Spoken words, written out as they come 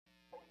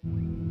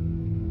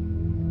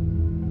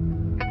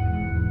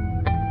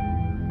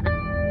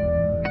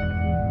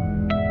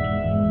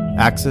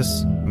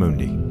Axis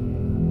Mundi.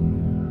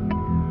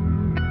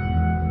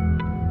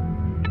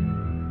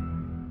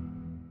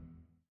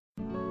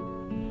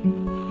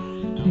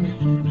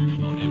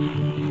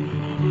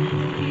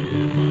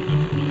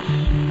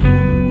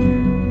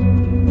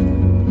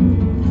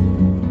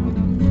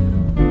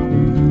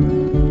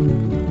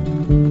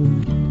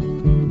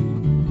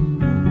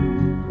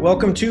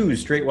 Welcome to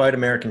Straight White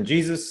American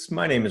Jesus.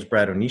 My name is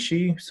Brad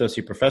Onishi,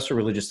 Associate Professor,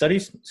 Religious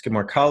Studies,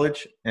 Skidmore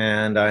College,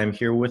 and I'm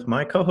here with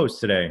my co-host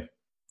today.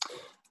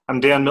 I'm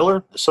Dan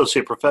Miller,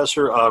 Associate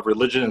Professor of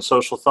Religion and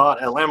Social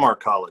Thought at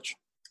Landmark College.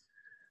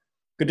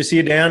 Good to see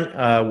you,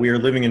 Dan. We are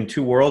living in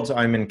two worlds.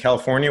 I'm in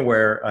California,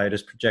 where it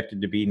is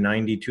projected to be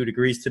 92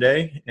 degrees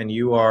today, and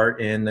you are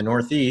in the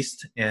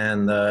Northeast,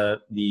 and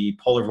the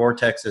polar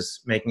vortex is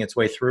making its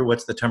way through.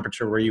 What's the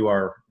temperature where you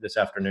are this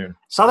afternoon?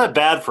 It's not that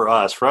bad for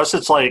us. For us,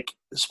 it's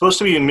supposed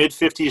to be in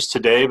mid-50s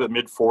today, but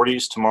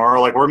mid-40s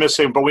tomorrow. We're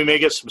missing, but we may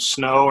get some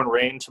snow and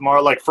rain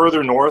tomorrow.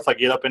 Further north,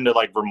 get up into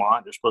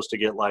Vermont, they're supposed to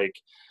get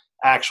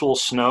actual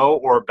snow,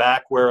 or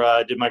back where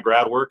I did my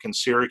grad work in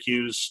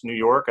Syracuse, New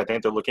York, I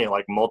think they're looking at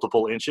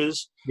multiple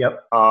inches.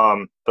 Yep.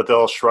 But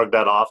they'll shrug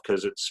that off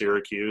because it's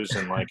Syracuse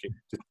and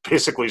it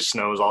basically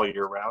snows all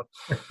year round.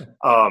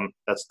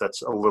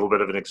 That's a little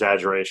bit of an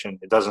exaggeration.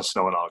 It doesn't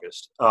snow in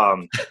August.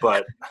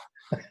 But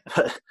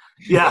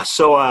yeah,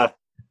 so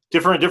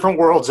different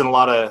worlds in a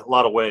lot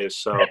of ways.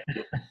 So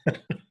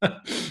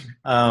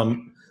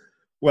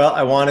well,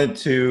 I wanted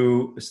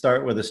to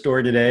start with a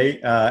story today,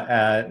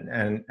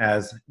 and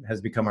as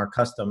has become our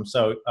custom.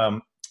 So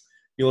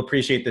you'll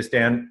appreciate this,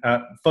 Dan.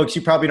 Folks,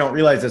 you probably don't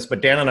realize this, but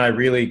Dan and I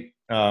really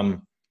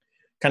kind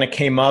of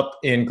came up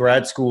in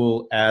grad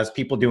school as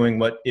people doing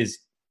what is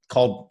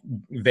called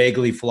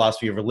vaguely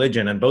philosophy of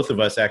religion. And both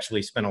of us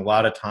actually spent a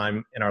lot of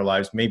time in our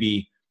lives,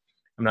 maybe,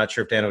 I'm not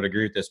sure if Dan would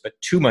agree with this, but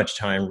too much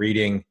time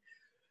reading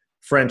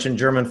French and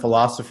German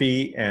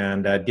philosophy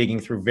and digging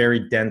through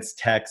very dense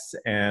texts,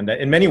 and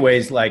in many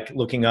ways,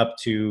 looking up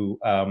to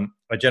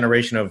a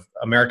generation of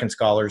American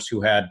scholars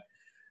who had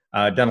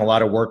done a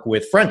lot of work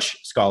with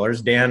French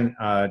scholars. Dan's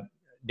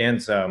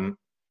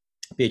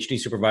PhD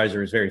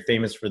supervisor is very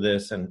famous for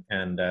this,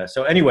 and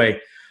so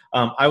anyway,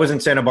 I was in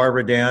Santa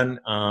Barbara, Dan,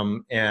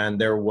 and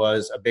there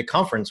was a big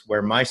conference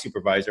where my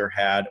supervisor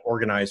had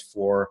organized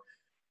for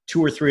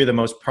 2 or 3 of the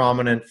most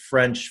prominent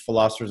French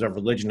philosophers of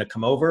religion to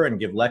come over and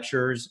give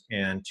lectures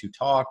and to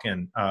talk.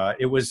 And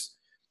it was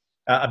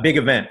a big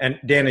event. And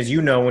Dan, as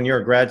you know, when you're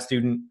a grad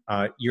student,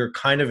 you're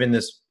kind of in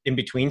this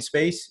in-between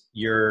space.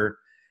 You're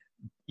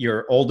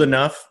old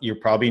enough, you're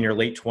probably in your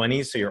late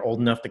 20s, so you're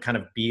old enough to kind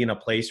of be in a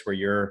place where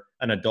you're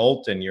an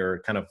adult and you're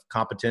kind of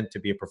competent to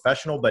be a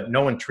professional, but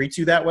no one treats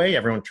you that way.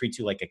 Everyone treats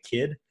you like a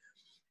kid.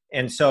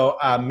 And so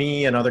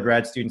me and other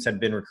grad students had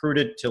been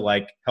recruited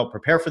to help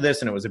prepare for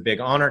this. And it was a big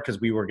honor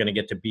because we were going to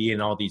get to be in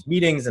all these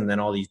meetings and then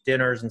all these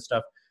dinners and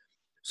stuff.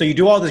 So you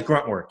do all this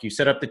grunt work. You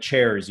set up the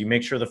chairs. You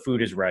make sure the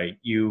food is right.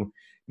 You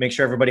make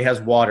sure everybody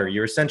has water.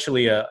 You're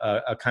essentially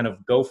a kind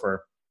of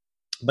gopher.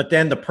 But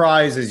then the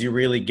prize is you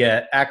really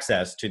get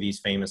access to these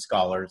famous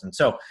scholars. And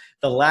so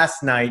the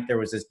last night there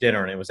was this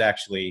dinner, and it was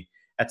actually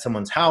at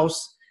someone's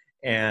house.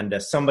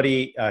 And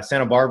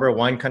Santa Barbara,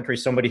 wine country,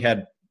 somebody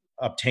had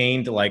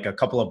obtained a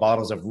couple of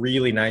bottles of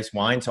really nice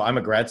wine. So I'm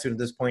a grad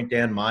student at this point,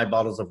 Dan. My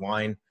bottles of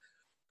wine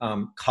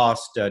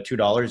cost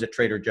 $2 at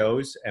Trader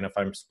Joe's. And if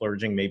I'm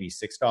splurging, maybe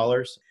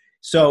 $6.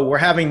 So we're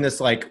having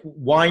this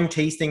wine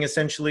tasting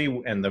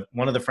essentially. And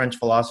one of the French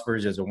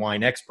philosophers is a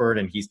wine expert,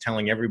 and he's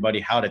telling everybody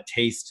how to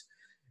taste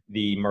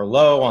the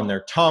Merlot on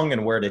their tongue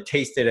and where to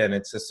taste it. And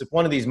it's just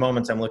one of these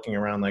moments I'm looking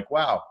around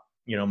wow,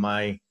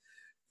 my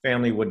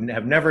family would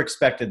have never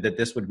expected that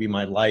this would be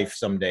my life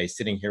someday,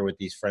 sitting here with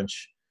these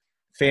French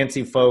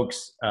fancy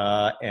folks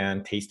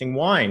and tasting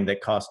wine that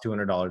costs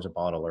 $200 a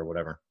bottle or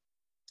whatever.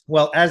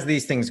 Well, as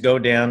these things go,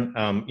 Dan,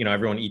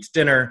 everyone eats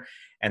dinner,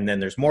 and then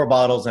there's more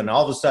bottles, and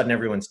all of a sudden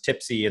everyone's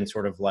tipsy and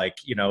sort of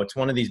it's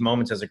one of these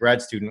moments as a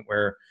grad student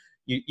where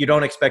you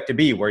don't expect to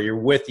be, where you're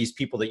with these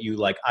people that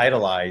you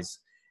idolize,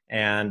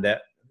 and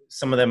that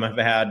some of them have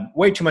had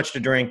way too much to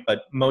drink,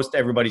 but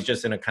everybody's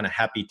just in a kind of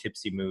happy,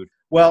 tipsy mood.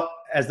 Well,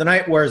 as the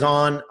night wears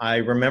on, I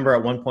remember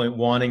at one point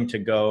wanting to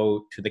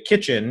go to the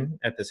kitchen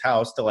at this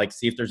house to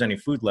see if there's any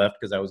food left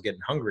because I was getting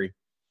hungry.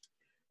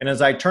 And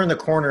as I turn the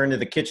corner into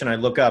the kitchen, I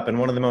look up, and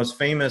one of the most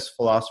famous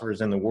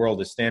philosophers in the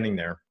world is standing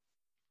there,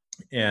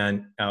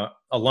 and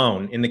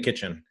alone in the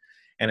kitchen.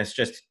 And it's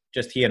just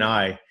he and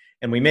I.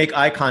 And we make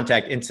eye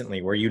contact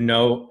instantly, where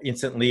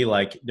instantly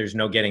there's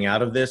no getting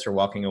out of this or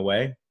walking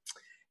away.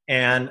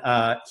 And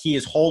he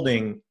is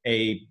holding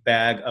a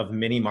bag of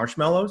mini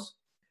marshmallows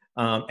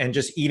and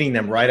just eating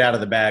them right out of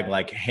the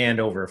bag,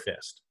 hand over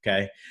fist.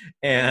 Okay.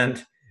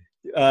 And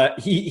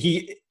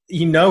he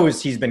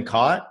knows he's been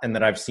caught and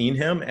that I've seen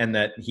him and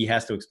that he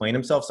has to explain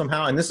himself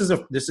somehow. And this is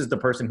the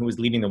person who is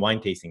leading the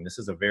wine tasting. This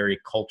is a very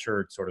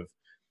cultured sort of,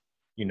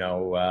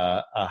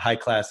 a high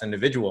class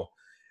individual.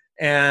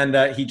 And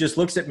he just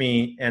looks at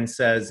me and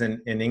says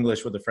in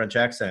English with a French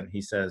accent,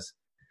 he says,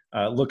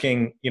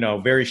 looking,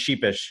 very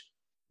sheepish,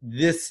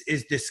 this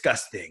is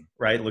disgusting,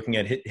 right? Looking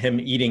at him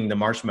eating the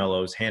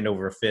marshmallows hand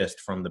over fist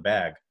from the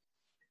bag.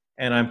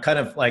 And I'm kind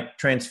of like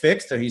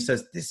transfixed. So he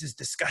says, this is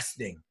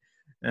disgusting.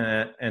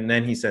 And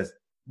then he says,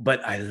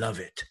 but I love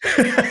it.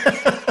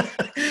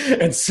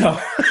 And so,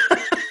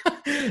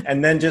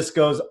 and then just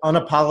goes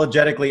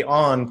unapologetically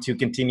on to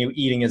continue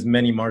eating as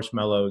many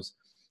marshmallows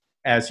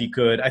as he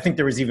could. I think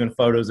there was even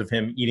photos of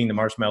him eating the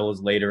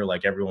marshmallows later,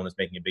 like everyone was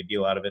making a big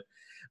deal out of it.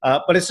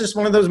 But it's just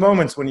one of those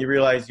moments when you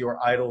realize your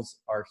idols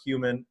are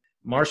human.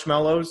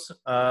 Marshmallows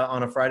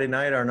on a Friday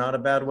night are not a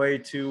bad way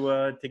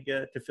to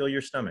fill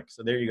your stomach.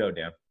 So there you go,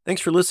 Dan.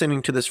 Thanks for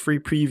listening to this free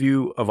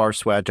preview of our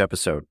Swag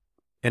episode.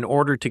 In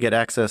order to get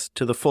access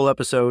to the full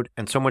episode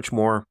and so much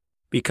more,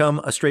 become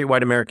a Straight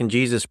White American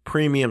Jesus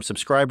premium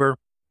subscriber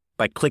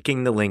by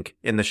clicking the link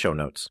in the show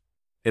notes.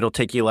 It'll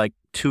take you like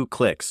 2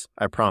 clicks,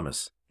 I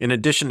promise. In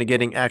addition to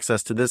getting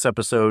access to this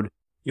episode,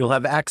 you'll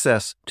have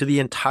access to the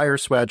entire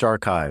Swag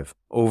archive,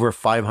 over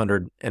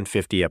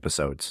 550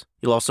 episodes.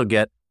 You'll also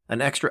get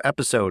an extra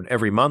episode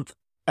every month,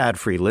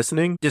 ad-free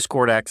listening,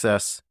 Discord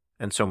access,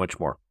 and so much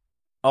more.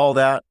 All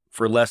that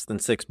for less than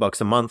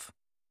 $6 a month,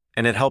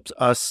 and it helps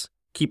us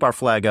keep our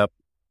flag up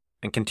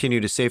and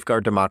continue to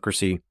safeguard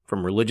democracy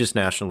from religious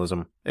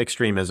nationalism,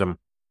 extremism,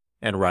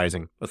 and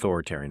rising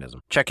authoritarianism.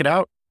 Check it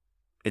out.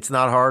 It's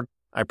not hard,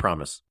 I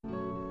promise.